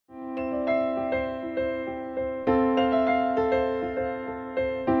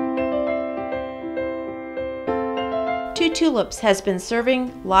Two Tulips has been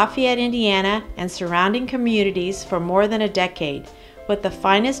serving Lafayette, Indiana and surrounding communities for more than a decade with the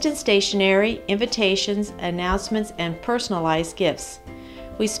finest in stationery, invitations, announcements, and personalized gifts.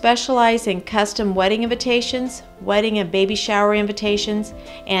 We specialize in custom wedding invitations, wedding and baby shower invitations,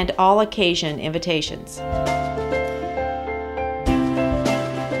 and all occasion invitations.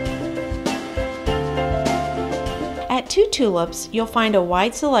 At Two Tulips, you'll find a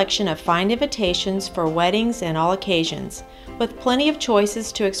wide selection of fine invitations for weddings and all occasions, with plenty of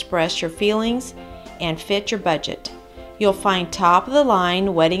choices to express your feelings and fit your budget. You'll find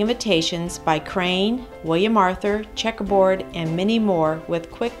top-of-the-line wedding invitations by Crane, William Arthur, Checkerboard, and many more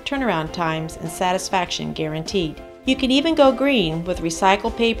with quick turnaround times and satisfaction guaranteed. You can even go green with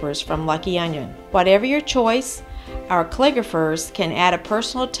recycled papers from Lucky Onion. Whatever your choice, our calligraphers can add a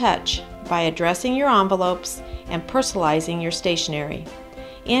personal touch by addressing your envelopes and personalizing your stationery.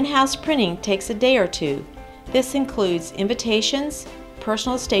 In-house printing takes a day or two. This includes invitations,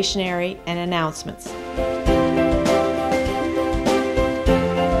 personal stationery, and announcements.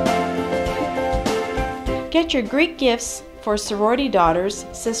 Get your Greek gifts for sorority daughters,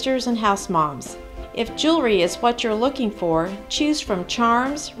 sisters, and house moms. If jewelry is what you're looking for, choose from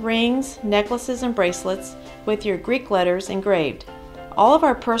charms, rings, necklaces, and bracelets with your Greek letters engraved. All of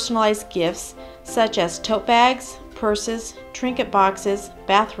our personalized gifts, such as tote bags, purses, trinket boxes,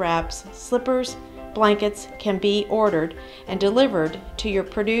 bath wraps, slippers, blankets, can be ordered and delivered to your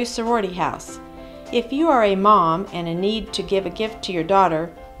Purdue sorority house. If you are a mom and in need to give a gift to your daughter,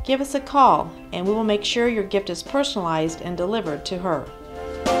 give us a call and we will make sure your gift is personalized and delivered to her.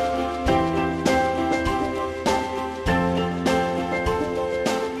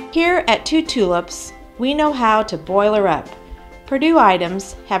 Here at Two Tulips, we know how to boil her up. Purdue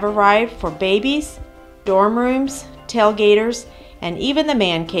items have arrived for babies, dorm rooms, tailgaters, and even the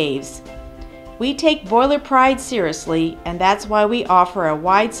man caves. We take boiler pride seriously, and that's why we offer a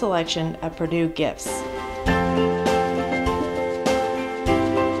wide selection of Purdue gifts.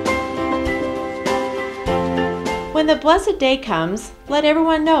 When the blessed day comes, let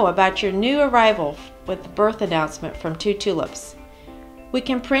everyone know about your new arrival with the birth announcement from Two Tulips. We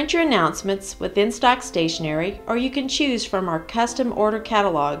can print your announcements with in-stock stationery, or you can choose from our custom order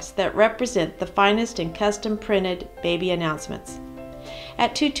catalogs that represent the finest in custom printed baby announcements.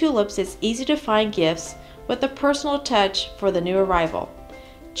 At Two Tulips, it's easy to find gifts with a personal touch for the new arrival.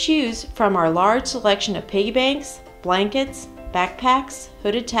 Choose from our large selection of piggy banks, blankets, backpacks,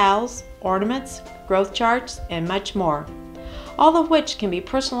 hooded towels, ornaments, growth charts, and much more, all of which can be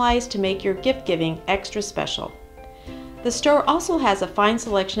personalized to make your gift giving extra special. The store also has a fine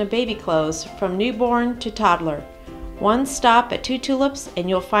selection of baby clothes from newborn to toddler. One stop at Two Tulips and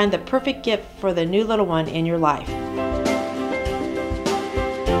you'll find the perfect gift for the new little one in your life.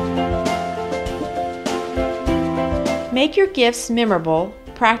 Make your gifts memorable,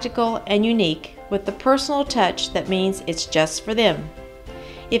 practical, and unique with the personal touch that means it's just for them.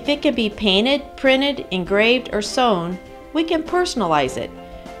 If it can be painted, printed, engraved, or sewn, we can personalize it.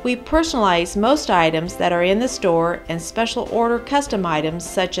 We personalize most items that are in the store and special order custom items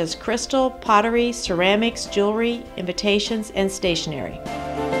such as crystal, pottery, ceramics, jewelry, invitations, and stationery.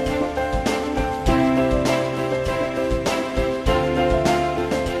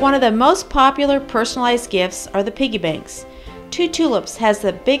 One of the most popular personalized gifts are the piggy banks. Two Tulips has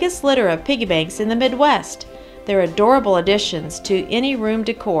the biggest litter of piggy banks in the Midwest. They're adorable additions to any room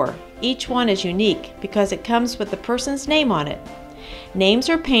decor. Each one is unique because it comes with the person's name on it. Names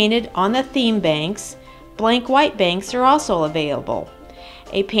are painted on the theme banks. Blank white banks are also available.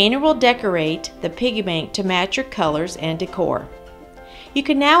 A painter will decorate the piggy bank to match your colors and decor. You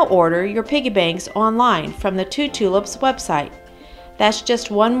can now order your piggy banks online from the Two Tulips website. That's just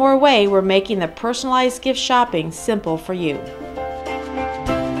one more way we're making the personalized gift shopping simple for you.